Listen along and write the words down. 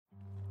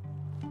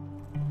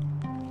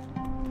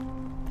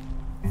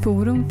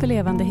Forum för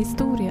levande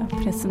historia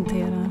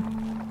presenterar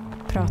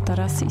Prata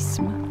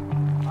rasism.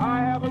 I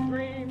have a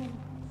dream,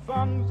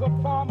 sons of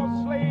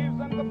former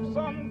slaves and the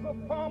sons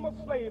of former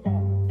slave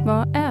owners.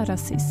 Vad är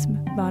rasism?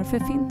 Varför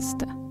finns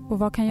det? Och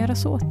vad kan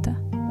göras åt det?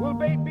 Will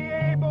they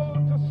be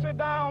able to sit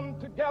down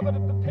together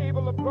at the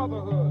table of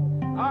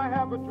brotherhood? I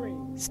have a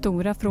dream.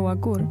 Stora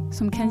frågor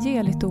som kan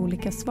ge lite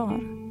olika svar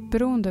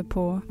beroende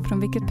på från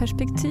vilket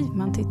perspektiv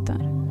man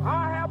tittar.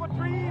 I have a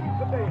dream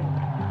today.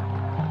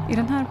 I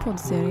den här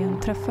poddserien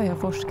träffar jag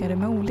forskare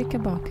med olika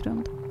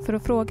bakgrund för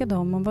att fråga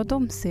dem om vad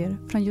de ser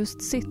från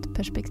just sitt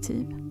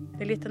perspektiv.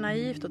 Det är lite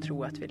naivt att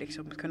tro att vi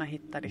kunna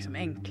hitta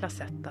enkla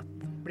sätt att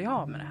bli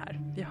av med det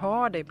här. Vi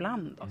har det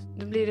ibland oss.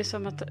 Då blir det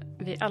som att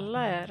vi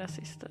alla är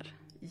rasister.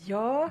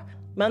 Ja,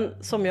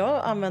 men som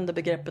jag använder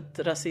begreppet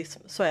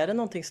rasism så är det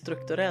någonting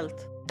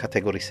strukturellt.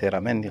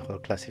 Kategorisera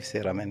människor,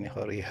 klassificera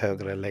människor i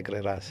högre och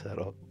lägre raser.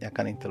 Och jag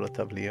kan inte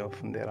låta bli att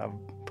fundera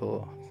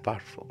på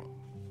varför.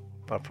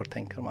 Varför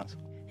tänker man så?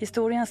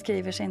 Historien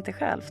skriver sig inte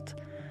självt.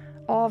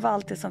 Av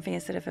allt det som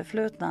finns i det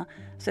förflutna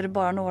så är det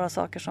bara några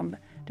saker som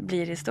det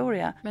blir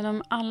historia. Men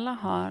om alla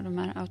har de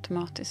här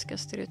automatiska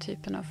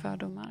stereotyperna och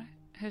fördomar,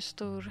 hur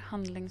stor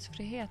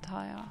handlingsfrihet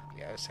har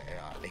jag? Jag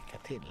säger lycka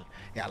till,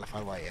 i alla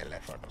fall vad gäller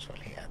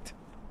fördomsfullhet.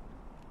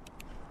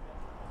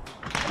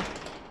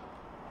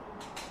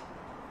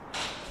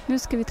 Nu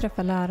ska vi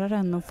träffa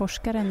läraren och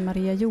forskaren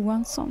Maria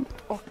Johansson.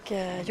 Och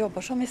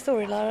jobbar som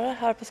historielärare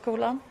här på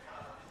skolan.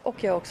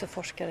 Och jag är också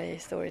forskare i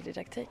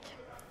historiedidaktik.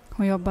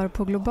 Hon jobbar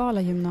på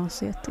Globala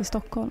gymnasiet i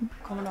Stockholm.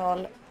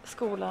 Kommunal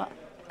skola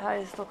här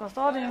i Stockholms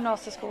stad, en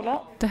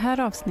gymnasieskola. Det här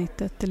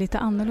avsnittet är lite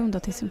annorlunda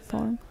till sin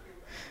form.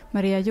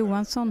 Maria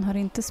Johansson har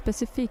inte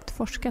specifikt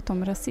forskat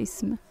om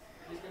rasism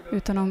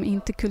utan om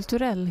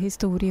interkulturell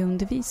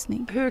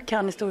historieundervisning. Hur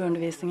kan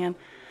historieundervisningen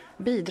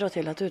bidra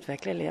till att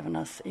utveckla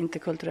elevernas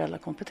interkulturella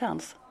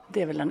kompetens?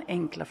 Det är väl den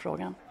enkla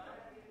frågan.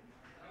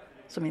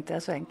 Som inte är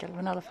så enkel,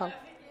 men i alla fall.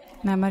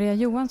 När Maria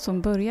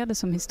Johansson började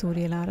som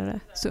historielärare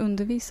så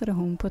undervisade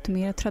hon på ett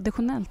mer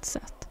traditionellt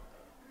sätt.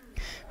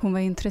 Hon var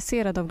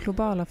intresserad av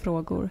globala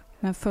frågor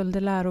men följde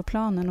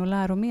läroplanen och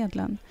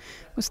läromedlen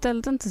och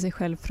ställde inte sig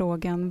själv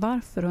frågan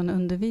varför hon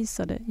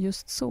undervisade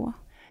just så.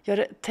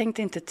 Jag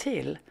tänkte inte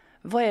till.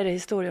 Vad är det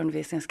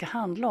historieundervisningen ska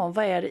handla om?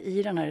 Vad är det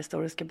i den här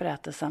historiska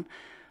berättelsen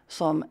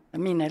som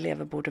mina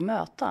elever borde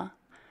möta?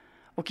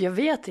 Och jag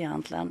vet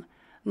egentligen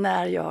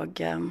när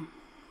jag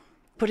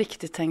på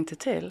riktigt tänkte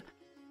till.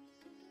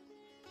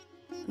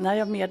 När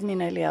jag med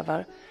mina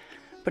elever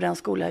på den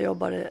skola jag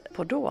jobbade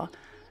på då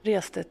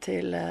reste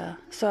till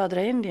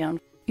södra Indien.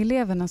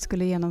 Eleverna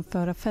skulle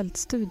genomföra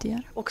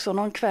fältstudier. Och så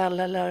någon kväll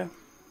eller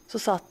så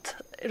satt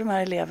de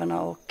här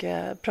eleverna och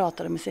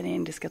pratade med sina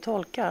indiska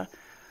tolkar.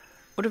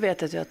 Och då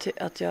vet jag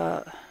att jag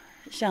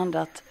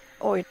kände att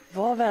det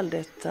var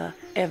väldigt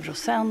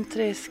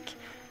eurocentrisk.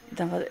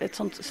 Den var ett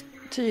sånt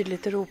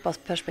tydligt Europas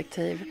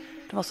perspektiv.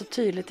 Den var så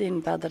tydligt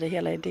inbäddad i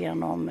hela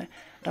idén om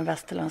den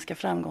västerländska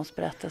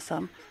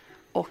framgångsberättelsen.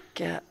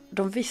 Och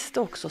de visste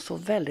också så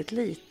väldigt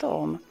lite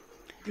om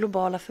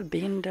globala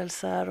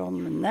förbindelser,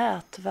 om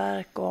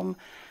nätverk, om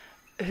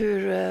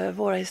hur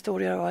våra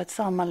historier har varit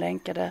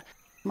sammanlänkade.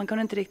 Man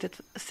kunde inte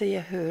riktigt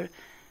se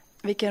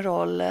vilken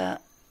roll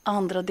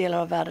andra delar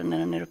av världen än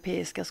den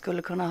europeiska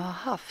skulle kunna ha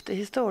haft i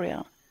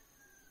historien.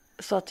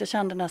 Så att jag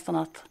kände nästan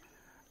att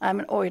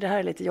det här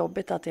är lite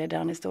jobbigt att det är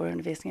den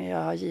historieundervisningen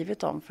jag har givit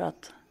dem. För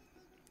att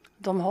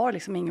de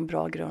har ingen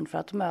bra grund för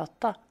att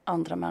möta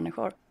andra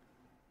människor.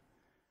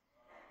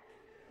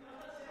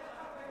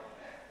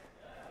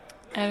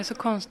 Är det så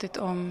konstigt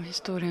om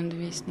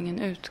historieundervisningen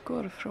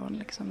utgår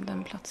från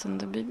den platsen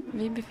där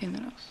vi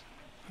befinner oss?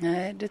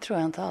 Nej, det tror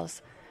jag inte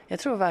alls. Jag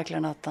tror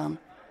verkligen att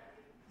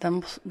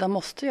den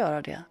måste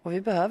göra det. Och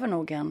vi behöver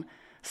nog en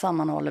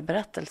sammanhållen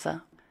berättelse.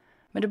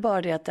 Men det är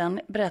bara det att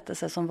den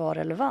berättelse som var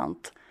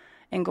relevant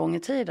en gång i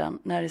tiden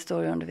när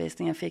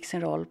historieundervisningen fick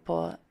sin roll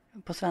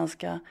på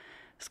svenska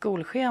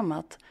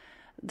skolschemat.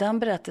 Den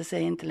berättelsen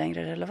är inte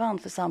längre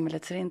relevant för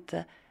samhället ser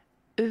inte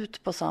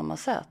ut på samma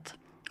sätt.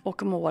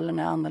 Och målen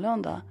är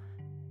annorlunda.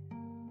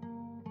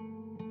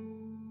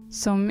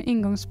 Som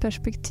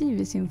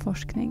ingångsperspektiv i sin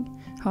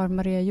forskning har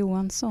Maria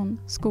Johansson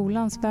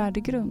skolans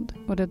värdegrund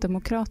och det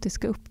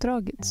demokratiska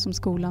uppdraget som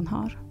skolan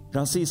har.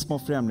 Rasism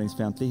och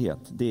främlingsfientlighet,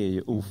 det är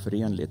ju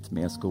oförenligt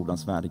med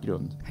skolans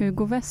värdegrund.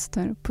 Hugo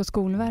Wester på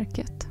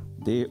Skolverket.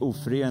 Det är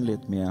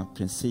oförenligt med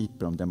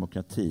principer om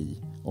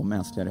demokrati och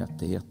mänskliga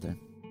rättigheter.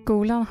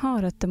 Skolan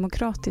har ett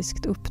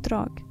demokratiskt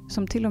uppdrag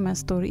som till och med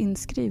står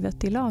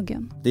inskrivet i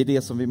lagen. Det är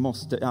det som vi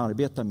måste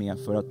arbeta med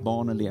för att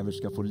barn och elever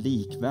ska få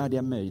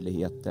likvärdiga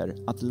möjligheter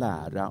att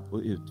lära och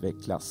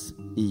utvecklas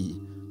i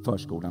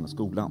förskolan och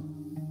skolan.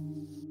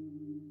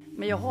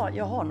 Men jag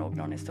har nog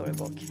någon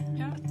historiebok.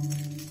 Ja.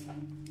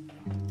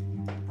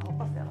 Jag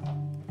hoppas det i alla fall.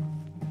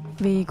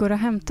 Vi går och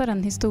hämtar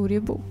en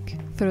historiebok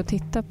för att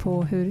titta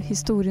på hur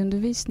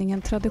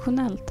historieundervisningen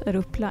traditionellt är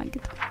upplagd.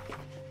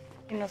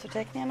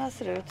 Innehållsförteckningarna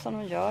ser ut som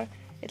de gör.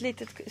 Ett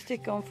litet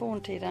stycke om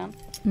forntiden.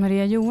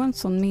 Maria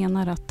Johansson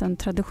menar att den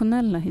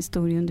traditionella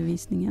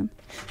historieundervisningen,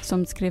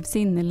 som skrevs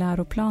in i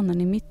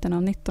läroplanen i mitten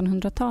av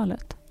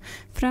 1900-talet,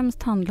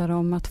 främst handlar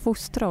om att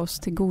fostra oss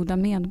till goda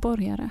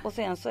medborgare. Och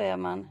sen så är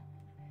man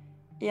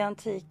i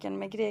antiken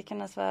med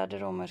grekernas värld, det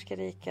romerska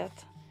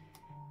riket,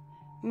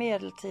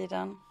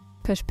 medeltiden.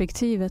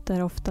 Perspektivet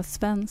är ofta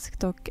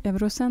svenskt och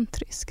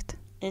eurocentriskt.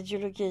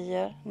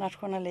 Ideologier,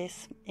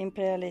 nationalism,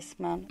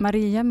 imperialismen.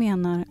 Maria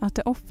menar att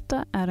det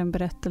ofta är en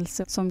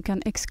berättelse som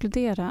kan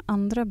exkludera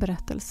andra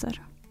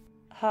berättelser.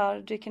 Här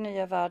dyker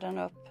nya världen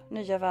upp,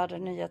 nya världar,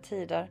 nya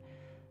tider,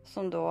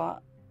 som då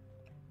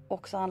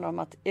också handlar om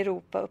att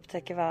Europa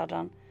upptäcker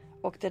världen,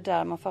 och det är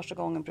där man första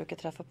gången brukar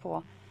träffa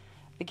på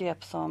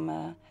begrepp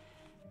som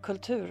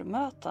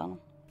kulturmöten.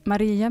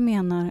 Maria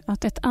menar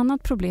att ett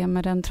annat problem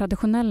med den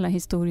traditionella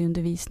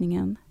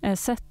historieundervisningen är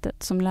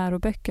sättet som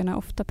läroböckerna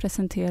ofta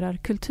presenterar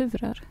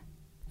kulturer.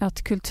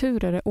 Att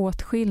kulturer är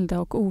åtskilda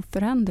och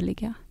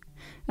oföränderliga.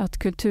 Att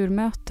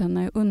kulturmöten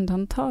är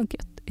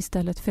undantaget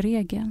istället för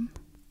regeln.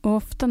 Och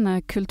ofta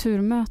när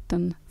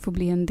kulturmöten får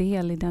bli en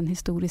del i den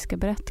historiska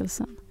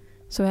berättelsen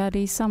så är det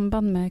i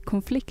samband med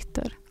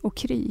konflikter och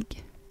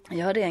krig.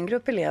 Jag hade en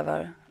grupp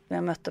elever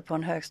jag mötte på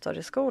en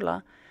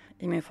högstadieskola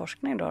i min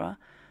forskning då,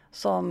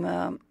 som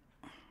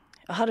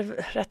jag hade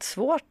rätt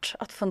svårt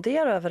att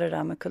fundera över det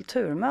där med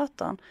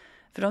kulturmöten.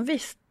 För de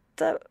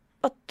visste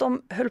att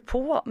de höll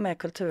på med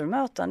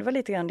kulturmöten. Det var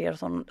lite grann det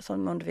som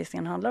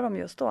undervisningen handlade om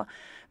just då.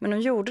 Men de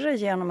gjorde det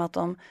genom att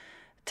de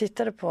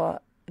tittade på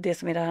det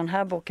som i den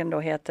här boken då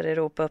heter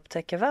Europa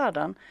upptäcker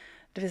världen.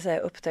 Det vill säga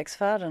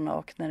upptäcktsfärden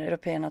och när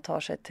européerna tar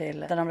sig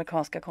till den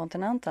amerikanska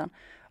kontinenten.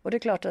 Och det är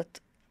klart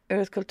att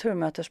ur ett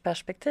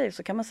kulturmötesperspektiv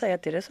så kan man säga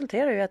att det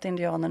resulterar i att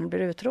indianerna blir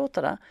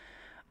utrotade.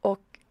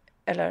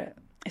 Eller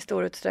i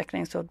stor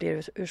utsträckning så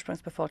blir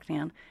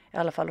ursprungsbefolkningen i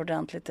alla fall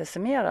ordentligt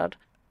decimerad.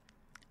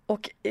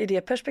 Och i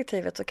det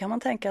perspektivet så kan man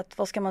tänka att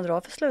vad ska man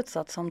dra för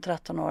slutsats som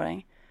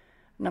 13-åring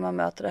när man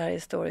möter det här i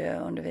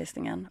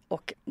historieundervisningen.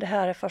 Och det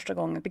här är första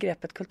gången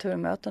begreppet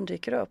kulturmöten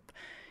dyker upp.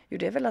 Jo,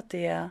 det är väl att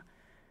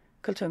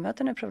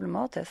kulturmöten är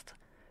problematiskt.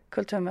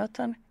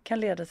 Kulturmöten kan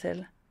leda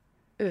till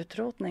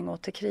utrotning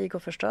och till krig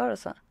och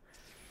förstörelse.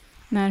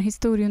 När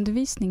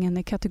historieundervisningen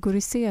är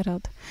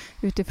kategoriserad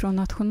utifrån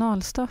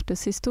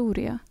nationalstaters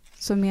historia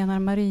så menar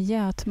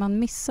Maria att man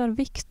missar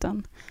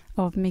vikten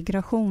av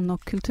migration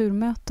och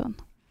kulturmöten.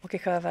 Och i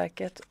själva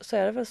verket så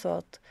är det väl så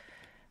att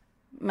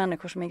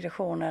människors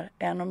migrationer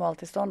är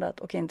normaltillståndet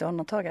och inte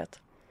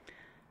undantaget.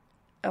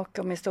 Och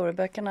om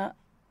historieböckerna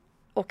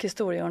och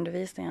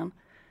historieundervisningen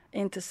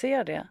inte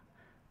ser det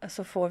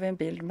så får vi en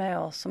bild med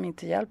oss som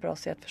inte hjälper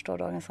oss i att förstå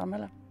dagens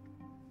samhälle.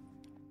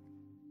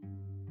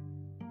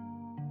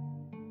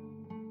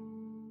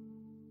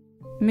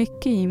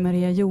 Mycket i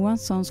Maria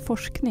Johanssons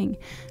forskning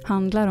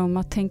handlar om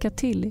att tänka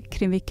till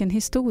kring vilken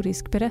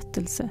historisk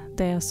berättelse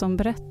det är som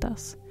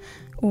berättas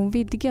och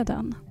vidga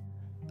den.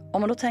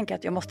 Om man då tänker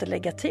att jag måste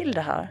lägga till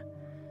det här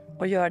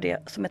och göra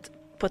det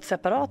på ett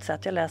separat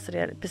sätt, jag läser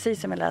det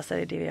precis som jag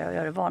läser det jag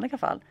gör i vanliga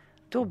fall,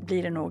 då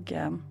blir det nog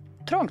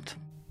trångt.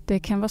 Det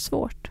kan vara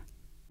svårt.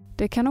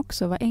 Det kan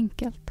också vara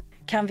enkelt.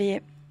 Kan vi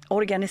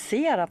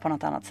organisera på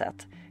något annat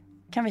sätt?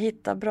 Kan vi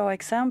hitta bra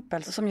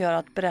exempel som gör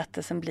att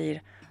berättelsen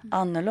blir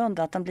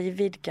annorlunda, att den blir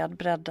vidgad,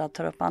 breddad,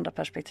 tar upp andra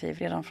perspektiv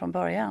redan från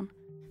början?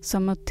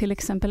 Som att till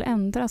exempel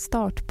ändra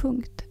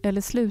startpunkt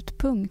eller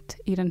slutpunkt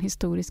i den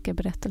historiska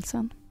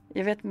berättelsen.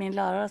 Jag vet min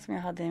lärare som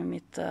jag hade i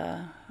mitt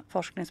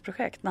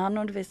forskningsprojekt, när han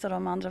undervisade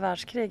om andra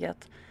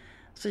världskriget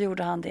så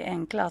gjorde han det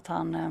enkla att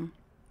han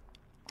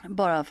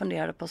bara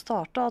funderade på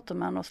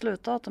startdatumen och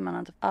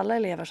slutdatumen. Alla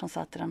elever som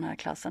satt i den här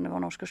klassen, det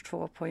var årskurs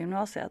 2 på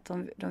gymnasiet,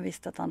 de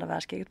visste att andra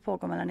världskriget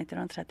pågår mellan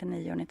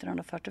 1939 och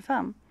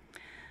 1945.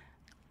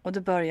 Och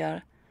det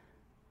börjar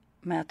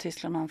med att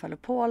Tyskland anfaller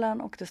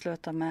Polen och det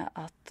slutar med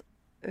att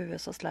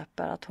USA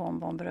släpper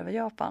atombomber över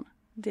Japan.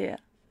 Det är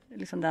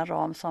liksom den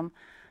ram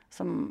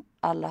som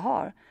alla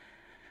har.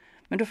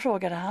 Men då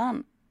frågade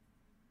han,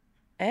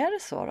 är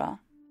det så då?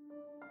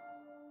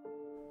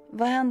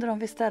 Vad händer om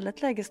vi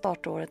istället lägger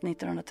startåret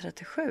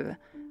 1937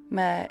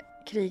 med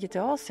kriget i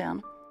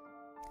Asien?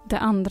 Det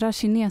andra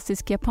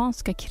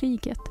kinesisk-japanska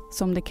kriget,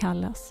 som det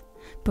kallas,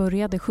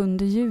 började 7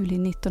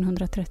 juli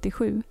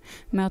 1937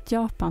 med att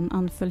Japan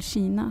anföll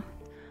Kina.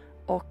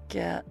 Och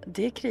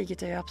det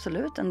kriget är ju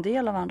absolut en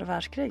del av andra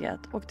världskriget.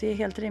 Och det är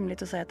helt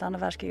rimligt att säga att andra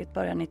världskriget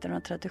börjar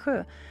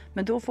 1937.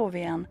 Men då får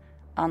vi en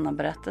annan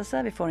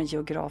berättelse, vi får en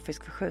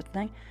geografisk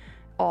förskjutning.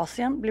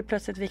 Asien blir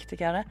plötsligt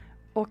viktigare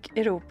och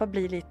Europa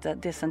blir lite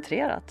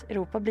decentrerat.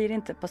 Europa blir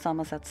inte på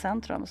samma sätt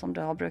centrum som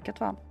det har brukat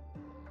vara.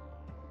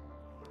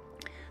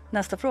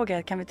 Nästa fråga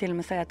är, kan vi till och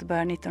med säga att det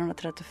börjar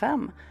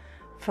 1935?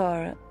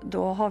 För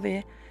då har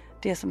vi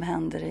det som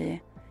händer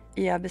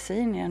i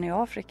Abessinien i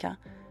Afrika.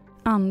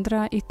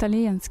 Andra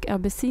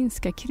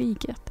italiensk-abessinska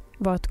kriget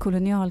var ett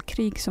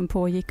kolonialkrig som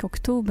pågick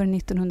oktober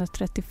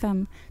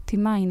 1935 till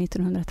maj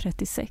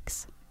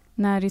 1936.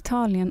 När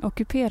Italien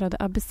ockuperade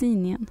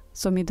Abessinien,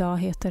 som idag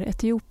heter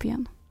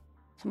Etiopien.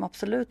 Som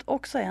absolut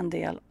också är en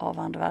del av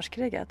andra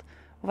världskriget.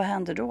 Och vad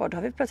händer då? Då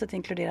har vi plötsligt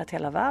inkluderat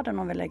hela världen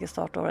om vi lägger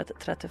startåret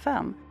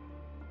 35.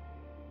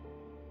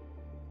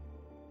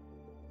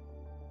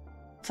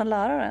 Som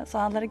lärare så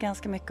handlar det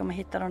ganska mycket om att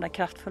hitta de där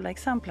kraftfulla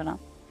exemplen.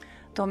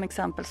 De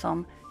exempel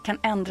som kan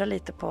ändra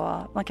lite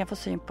på, man kan få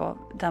syn på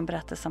den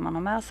berättelse man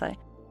har med sig.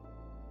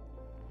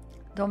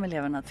 De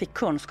eleverna fick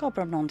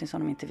kunskaper om någonting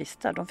som de inte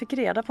visste. De fick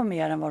reda på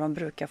mer än vad de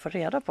brukar få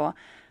reda på.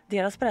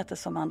 Deras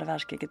berättelse om andra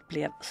världskriget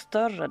blev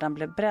större, den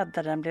blev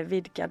breddad, den blev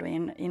vidgad och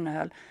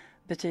innehöll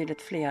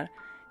betydligt fler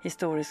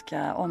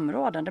historiska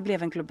områden. Det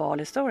blev en global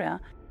historia.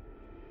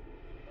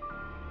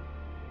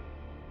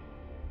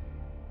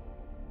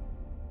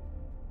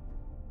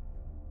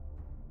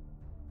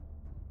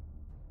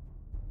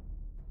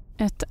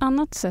 Ett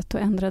annat sätt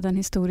att ändra den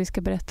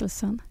historiska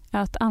berättelsen är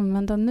att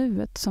använda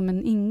nuet som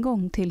en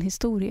ingång till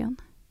historien.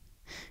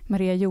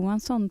 Maria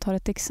Johansson tar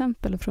ett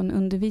exempel från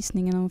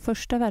undervisningen om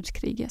första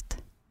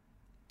världskriget.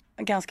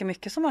 Ganska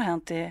mycket som har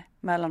hänt i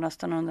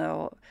Mellanöstern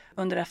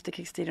under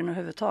efterkrigstiden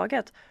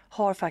överhuvudtaget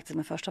har faktiskt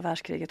med första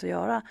världskriget att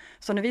göra.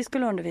 Så när vi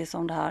skulle undervisa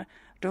om det här,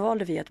 då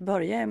valde vi att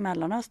börja i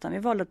Mellanöstern. Vi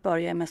valde att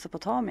börja i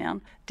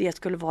Mesopotamien. Det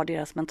skulle vara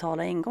deras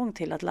mentala ingång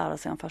till att lära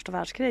sig om första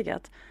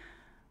världskriget.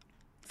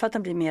 För att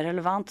den blir mer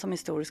relevant som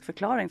historisk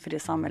förklaring för det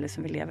samhälle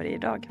som vi lever i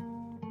idag.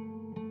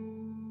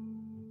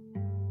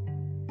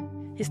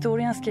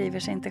 Historien skriver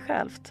sig inte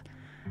självt.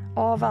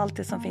 Av allt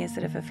det som finns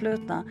i det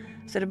förflutna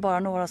så är det bara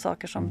några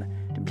saker som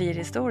blir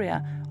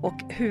historia.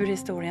 Och hur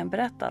historien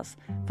berättas,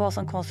 vad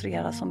som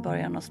konstrueras som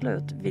början och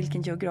slut,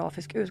 vilken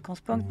geografisk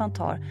utgångspunkt man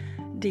tar,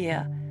 det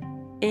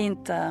är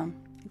inte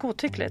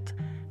godtyckligt.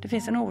 Det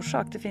finns en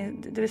orsak,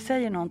 det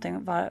säger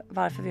någonting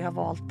varför vi har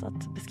valt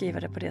att beskriva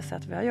det på det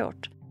sätt vi har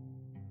gjort.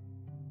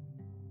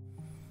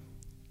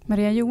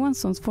 Maria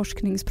Johanssons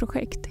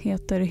forskningsprojekt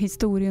heter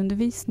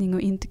Historieundervisning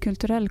och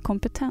interkulturell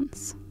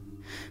kompetens.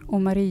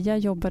 Och Maria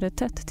jobbade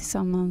tätt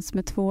tillsammans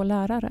med 2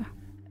 lärare.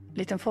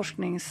 Liten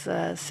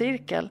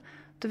forskningscirkel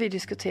då vi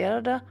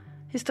diskuterade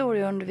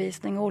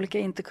historieundervisning och olika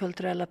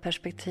interkulturella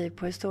perspektiv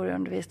på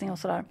historieundervisning och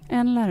sådär.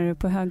 En lärare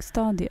på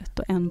högstadiet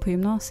och en på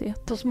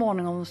gymnasiet. Så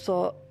småningom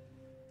så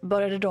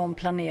började de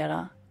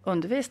planera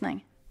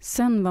undervisning.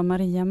 Sen var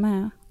Maria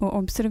med och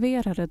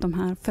observerade de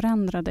här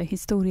förändrade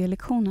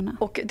historielektionerna.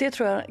 Och det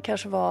tror jag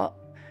kanske var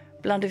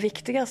bland det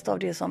viktigaste av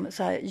det som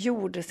så här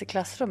gjordes i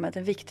klassrummet.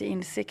 En viktig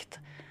insikt.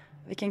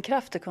 Vilken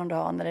kraft det kunde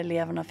ha när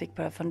eleverna fick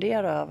börja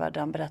fundera över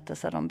den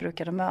berättelse de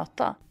brukade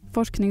möta.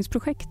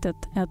 Forskningsprojektet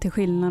är till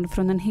skillnad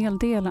från en hel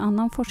del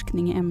annan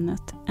forskning i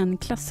ämnet en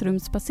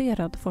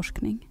klassrumsbaserad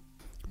forskning.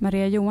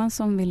 Maria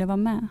Johansson ville vara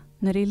med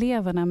när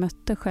eleverna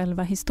mötte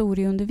själva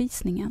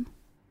historieundervisningen.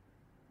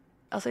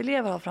 Alltså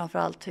elever har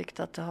framförallt tyckt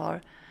att det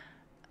har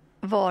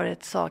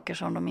varit saker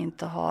som de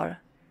inte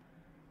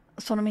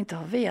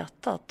har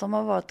vetat. De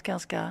har varit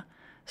ganska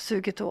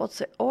sugit åt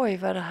sig. Oj,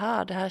 vad är det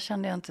här? Det här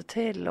kände jag inte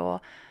till.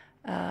 Och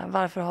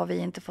varför har vi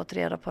inte fått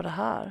reda på det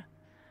här?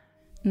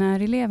 När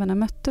eleverna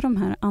mötte de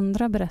här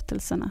andra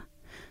berättelserna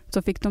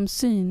så fick de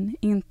syn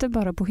inte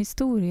bara på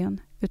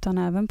historien utan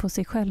även på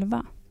sig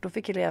själva. Då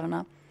fick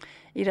eleverna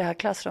i det här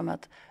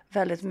klassrummet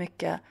väldigt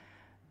mycket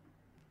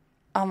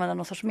använda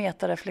någon sorts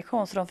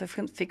metareflektion, så de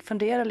fick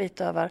fundera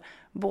lite över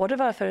både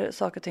varför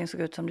saker och ting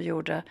såg ut som det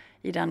gjorde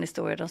i den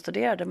historia de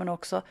studerade, men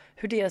också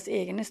hur deras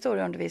egen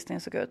historieundervisning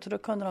såg ut. Så då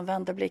kunde de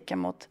vända blicken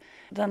mot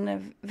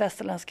den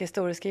västerländska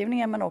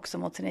historieskrivningen men också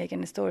mot sin egen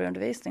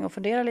historieundervisning och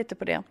fundera lite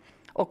på det.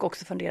 Och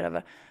också fundera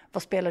över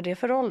vad spelar det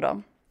för roll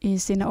då? I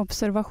sina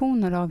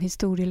observationer av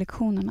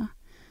historielektionerna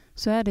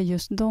så är det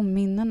just de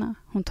minnena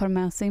hon tar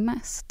med sig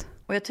mest.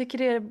 Och jag tycker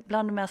det är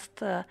bland det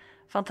mest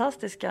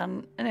fantastiska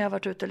när jag har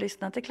varit ute och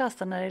lyssnat i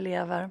klassen, när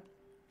elever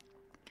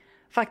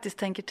faktiskt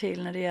tänker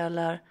till när det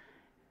gäller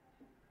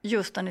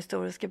just den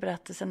historiska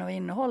berättelsen och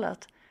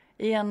innehållet.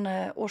 I en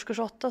årskurs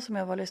 8 som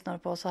jag var och lyssnade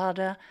på så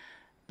hade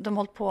de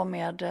hållit på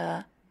med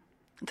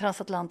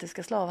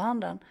transatlantiska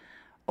slavhandeln.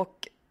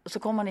 Och så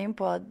kom man in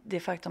på det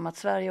faktum att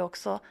Sverige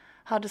också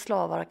hade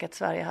slavar och att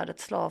Sverige hade ett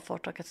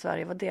slavfort och att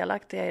Sverige var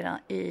delaktiga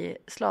i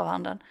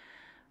slavhandeln.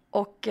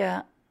 Och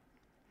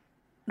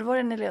då var det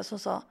en elev som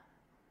sa: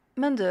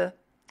 men du,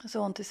 sa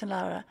hon till sin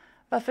lärare,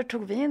 varför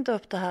tog vi inte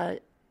upp det här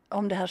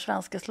om det här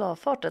svenska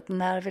slavfortet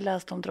när vi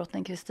läste om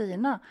drottning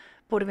Kristina?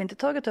 Borde vi inte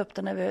tagit upp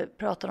det när vi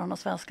pratade om den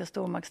svenska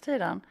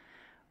stormaktstiden?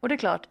 Och det är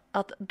klart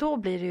att då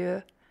blir det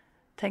ju,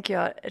 tänker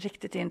jag,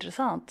 riktigt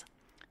intressant.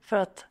 För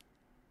att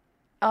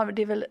ja,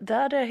 det är väl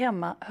där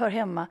det hör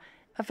hemma.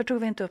 Varför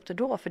tog vi inte upp det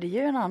då? För det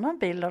ger ju en annan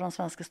bild av den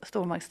svenska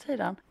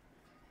stormaktstiden.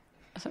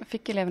 Alltså,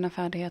 fick eleverna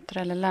färdigheter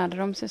eller lärde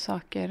de sig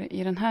saker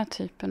i den här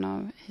typen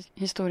av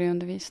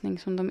historieundervisning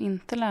som de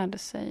inte lärde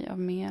sig av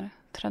mer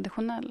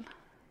traditionell?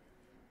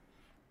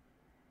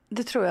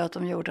 Det tror jag att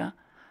de gjorde.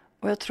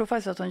 Och jag tror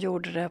faktiskt att de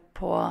gjorde det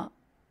på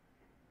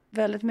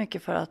väldigt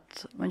mycket för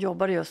att man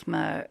jobbade just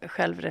med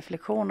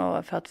självreflektion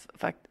och för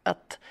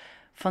att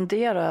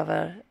fundera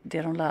över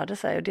det de lärde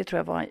sig. Och det tror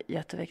jag var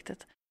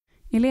jätteviktigt.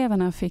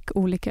 Eleverna fick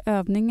olika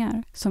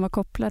övningar som var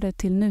kopplade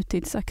till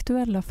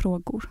nutidsaktuella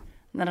frågor.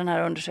 När den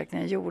här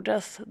undersökningen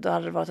gjordes, då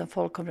hade det varit en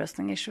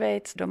folkomröstning i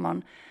Schweiz då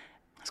man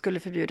skulle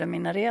förbjuda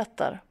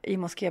minareter i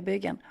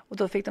moskébyggen. Och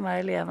då fick de här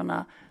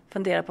eleverna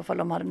fundera på om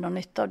de hade någon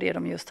nytta av det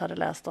de just hade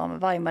läst om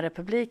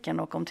Weimarrepubliken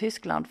och om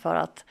Tyskland för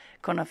att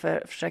kunna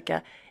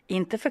försöka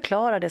inte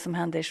förklara det som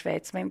hände i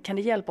Schweiz, men kan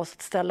det hjälpa oss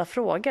att ställa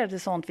frågor till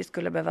sånt vi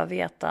skulle behöva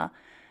veta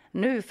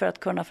nu för att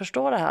kunna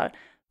förstå det här.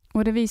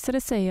 Och det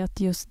visade sig att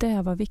just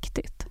det var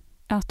viktigt,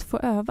 att få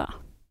öva.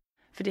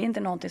 För det är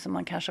inte någonting som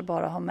man kanske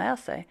bara har med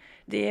sig.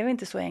 Det är väl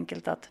inte så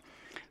enkelt att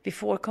vi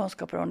får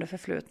kunskaper om det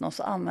förflutna och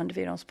så använder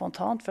vi dem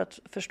spontant för att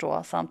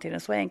förstå samtiden.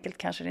 Så enkelt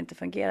kanske det inte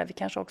fungerar. Vi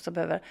kanske också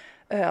behöver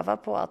öva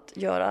på att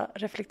göra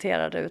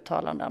reflekterade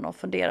uttalanden och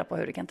fundera på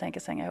hur det kan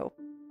tänkas hänga ihop.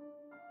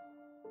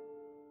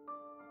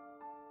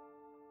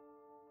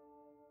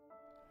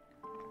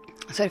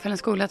 Så ifall en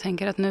skola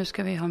tänker att nu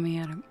ska vi ha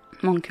mer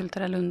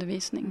mångkulturell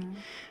undervisning.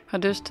 Har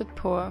du stött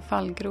på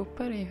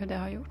fallgropar i hur det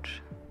har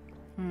gjorts?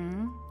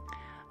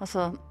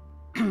 Alltså,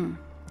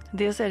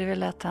 dels är det väl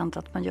lätt hänt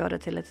att man gör det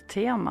till ett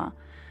tema.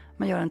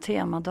 Man gör en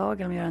temadag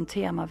eller man gör en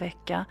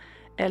temavecka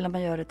eller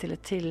man gör det till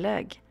ett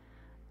tillägg.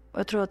 Och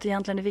jag tror att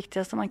egentligen det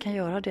viktigaste man kan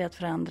göra det är att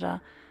förändra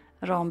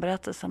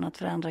ramberättelsen, att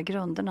förändra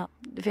grunderna.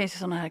 Det finns ju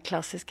sådana här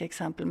klassiska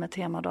exempel med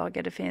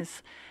temadagar. Det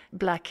finns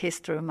Black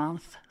History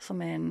Month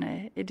som är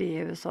en idé i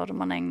USA där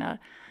man ägnar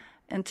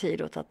en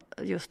tid åt att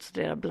just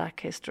studera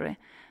Black History.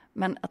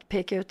 Men att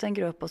peka ut en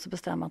grupp och så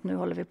bestämma att nu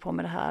håller vi på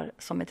med det här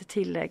som ett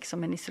tillägg,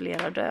 som en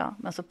isolerad ö.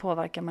 Men så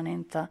påverkar man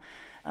inte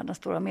den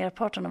stora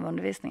merparten av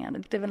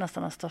undervisningen. Det är väl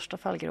nästan den största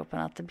fallgropen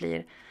att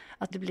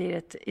det blir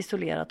ett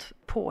isolerat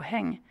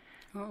påhäng.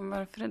 Och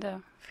varför är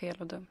det fel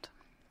och dumt?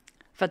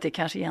 För att det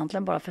kanske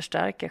egentligen bara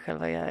förstärker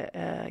själva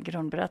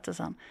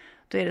grundberättelsen.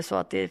 Då är det så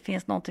att det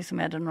finns något som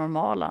är det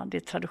normala,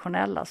 det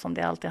traditionella som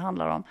det alltid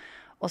handlar om.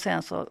 Och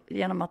sen så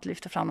genom att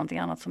lyfta fram något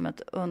annat som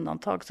ett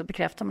undantag så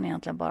bekräftar man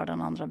egentligen bara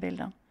den andra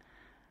bilden.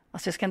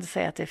 Alltså jag ska inte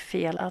säga att det är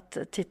fel att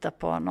titta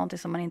på någonting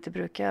som man inte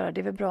brukar göra.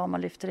 Det är väl bra om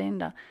man lyfter in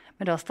det.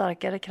 Men det har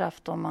starkare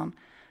kraft om man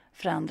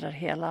förändrar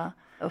hela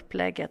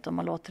upplägget. Om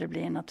man låter det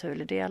bli en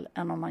naturlig del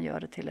än om man gör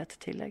det till ett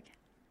tillägg.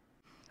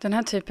 Den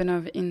här typen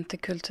av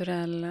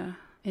interkulturell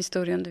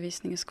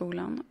historieundervisning i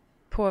skolan,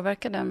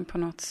 påverkar den på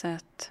något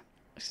sätt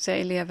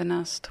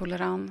elevernas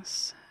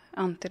tolerans,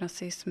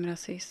 antirasism,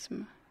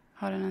 rasism?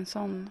 Har den en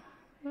sån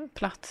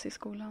plats i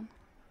skolan?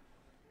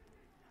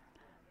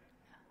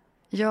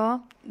 Ja,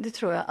 det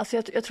tror jag. Alltså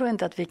jag tror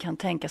inte att vi kan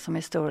tänka som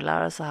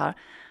historielärare så här.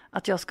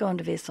 Att jag ska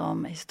undervisa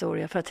om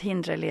historia för att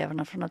hindra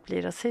eleverna från att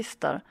bli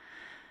rasister.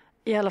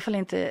 I alla fall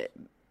inte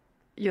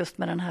just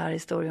med den här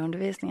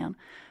historieundervisningen.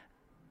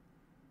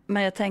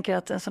 Men jag tänker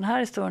att en sån här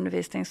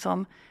historieundervisning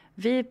som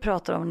vi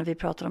pratar om när vi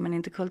pratar om en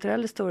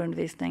interkulturell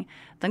historieundervisning,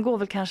 den går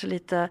väl kanske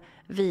lite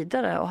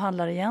vidare och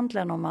handlar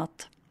egentligen om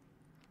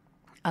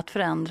att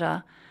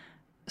förändra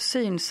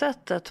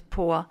synsättet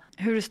på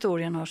hur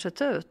historien har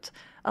sett ut.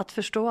 Att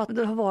förstå att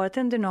det har varit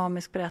en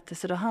dynamisk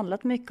berättelse. Det har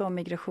handlat mycket om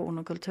migration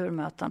och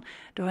kulturmöten.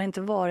 Det har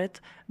inte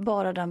varit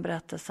bara den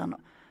berättelsen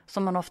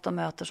som man ofta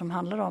möter som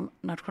handlar om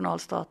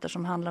nationalstater,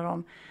 som handlar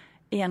om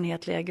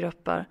enhetliga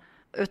grupper.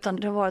 Utan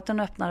det har varit en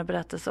öppnare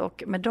berättelse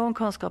och med de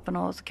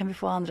kunskaperna så kan vi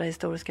få andra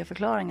historiska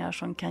förklaringar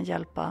som kan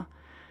hjälpa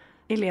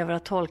elever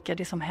att tolka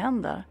det som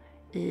händer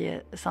i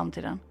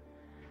samtiden.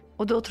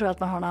 Och då tror jag att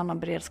man har en annan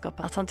beredskap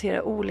att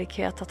hantera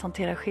olikhet, att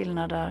hantera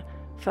skillnader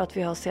för att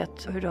vi har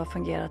sett hur det har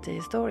fungerat i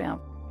historien.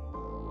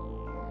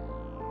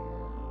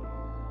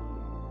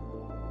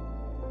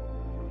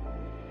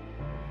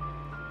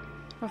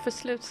 Vad för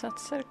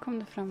slutsatser kom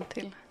du fram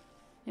till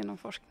genom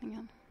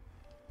forskningen?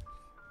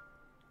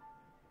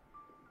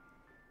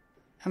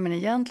 Ja, men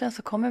egentligen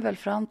så kom jag väl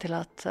fram till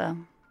att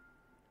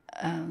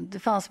det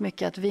fanns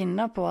mycket att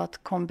vinna på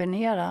att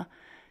kombinera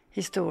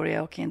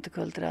historia och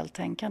interkulturellt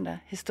tänkande.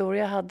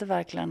 Historia hade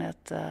verkligen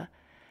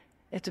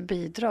ett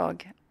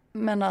bidrag,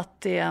 men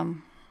att det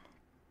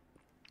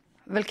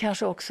väl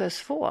kanske också är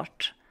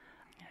svårt.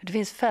 Det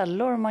finns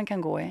fällor man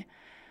kan gå i.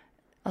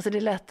 Alltså det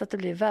är lätt att det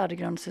blir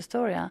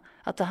värdegrundshistoria.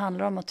 Att det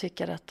handlar om att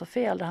tycka rätt och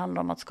fel. Det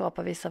handlar om att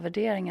skapa vissa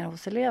värderingar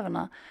hos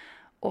eleverna.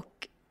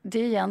 Och det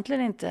är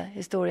egentligen inte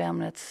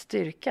historieämnets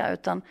styrka,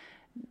 utan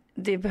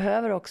det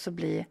behöver också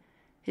bli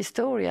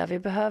historia. Vi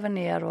behöver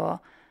ner och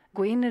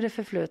gå in i det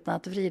förflutna,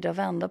 att vrida och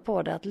vända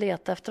på det, att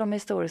leta efter de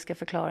historiska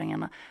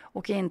förklaringarna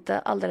och inte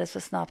alldeles för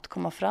snabbt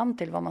komma fram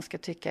till vad man ska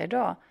tycka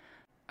idag.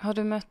 Har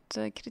du mött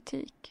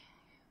kritik?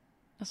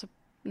 Alltså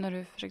när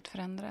du försökt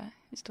förändra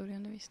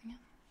historieundervisningen?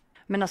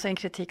 Men alltså en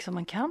kritik som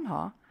man kan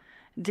ha,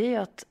 det är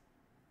att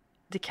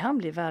det kan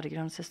bli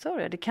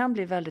värdegrundshistoria. Det kan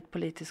bli väldigt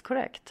politiskt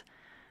korrekt.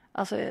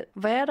 Alltså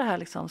vad är det här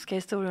liksom? Ska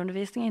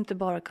historieundervisning inte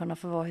bara kunna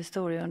få vara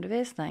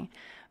historieundervisning?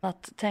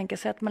 Att tänka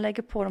sig att man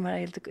lägger på de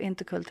här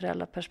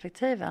interkulturella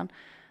perspektiven,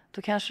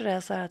 då kanske det är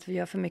så här att vi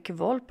gör för mycket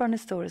våld på den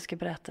historiska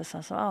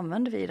berättelsen, så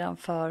använder vi den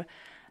för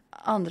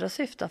andra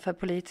syften, för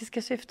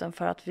politiska syften,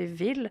 för att vi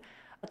vill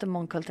att det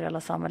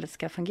mångkulturella samhället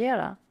ska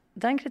fungera.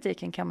 Den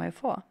kritiken kan man ju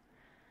få.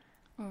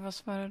 Och vad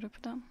svarar du på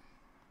den?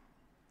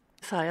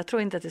 Så här, jag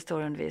tror inte att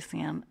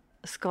historieundervisningen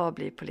ska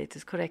bli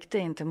politiskt korrekt. Det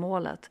är inte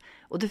målet.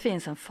 Och det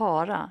finns en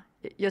fara.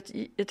 Jag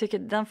tycker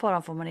den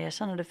faran får man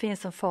erkänna. Det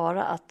finns en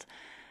fara att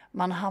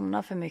man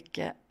hamnar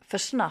för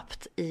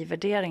snabbt i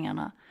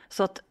värderingarna.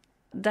 Så att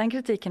den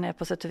kritiken är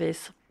på sätt och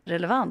vis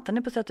relevant, den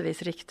är på sätt och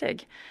vis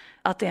riktig.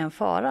 Att det är en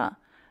fara.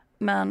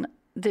 Men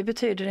det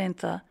betyder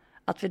inte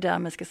att vi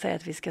därmed ska säga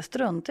att vi ska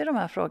strunta i de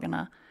här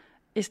frågorna.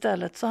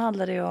 Istället så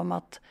handlar det om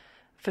att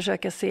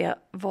försöka se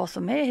vad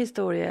som är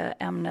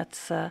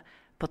historieämnets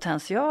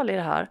potential i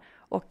det här.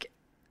 Och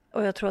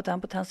jag tror att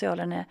den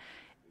potentialen är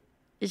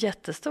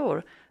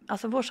jättestor.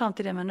 Alltså vår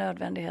samtid är med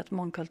nödvändighet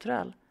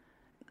mångkulturell.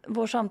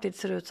 Vår samtid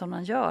ser ut som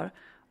den gör.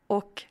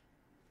 Och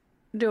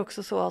det är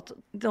också så att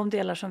de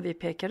delar som vi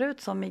pekar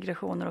ut som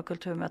migrationer och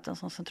kulturmöten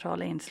som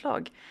centrala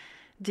inslag,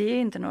 det är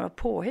inte några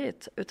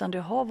påhitt, utan det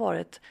har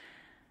varit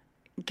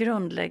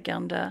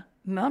grundläggande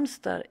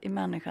mönster i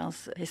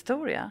människans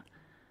historia.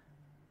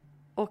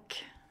 Och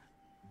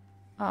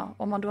ja,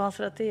 om man då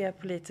anser att det är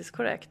politiskt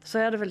korrekt så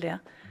är det väl det.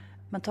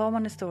 Men tar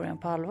man historien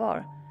på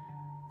allvar,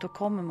 då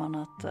kommer man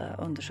att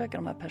undersöka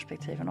de här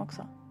perspektiven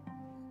också.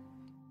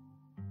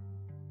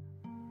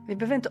 Vi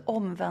behöver inte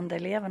omvända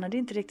eleverna, det är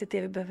inte riktigt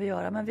det vi behöver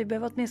göra. Men vi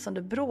behöver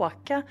åtminstone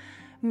bråka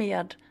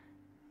med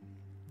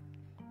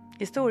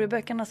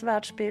historieböckernas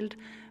världsbild,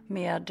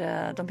 med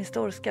de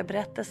historiska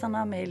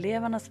berättelserna, med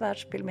elevernas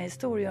världsbild, med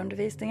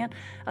historieundervisningen.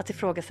 Att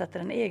ifrågasätta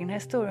den egna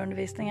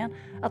historieundervisningen.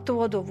 Att då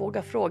och då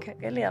våga fråga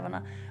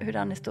eleverna hur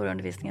den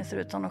historieundervisningen ser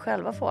ut som de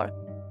själva får.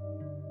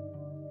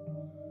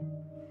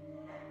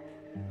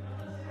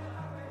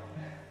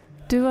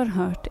 Du har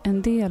hört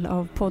en del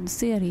av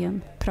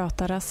poddserien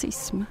Prata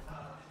rasism.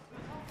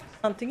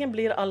 Antingen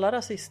blir alla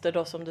rasister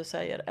då som du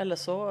säger, eller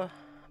så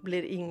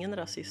blir ingen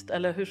rasist.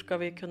 Eller hur ska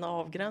vi kunna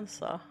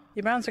avgränsa?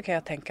 Ibland så kan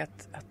jag tänka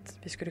att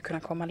vi skulle kunna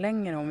komma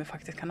längre om vi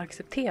faktiskt kan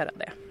acceptera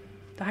det.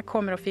 Det här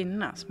kommer att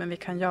finnas, men vi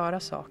kan göra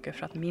saker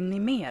för att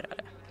minimera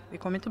det. Vi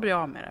kommer inte att bli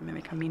av med det, men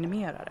vi kan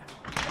minimera det.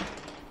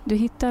 Du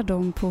hittar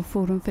dem på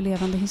Forum för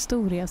levande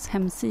historias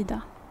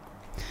hemsida.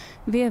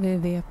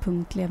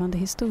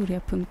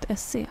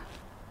 www.levandehistoria.se.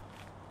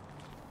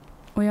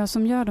 Och jag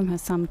som gör de här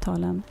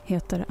samtalen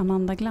heter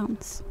Amanda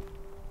Glans.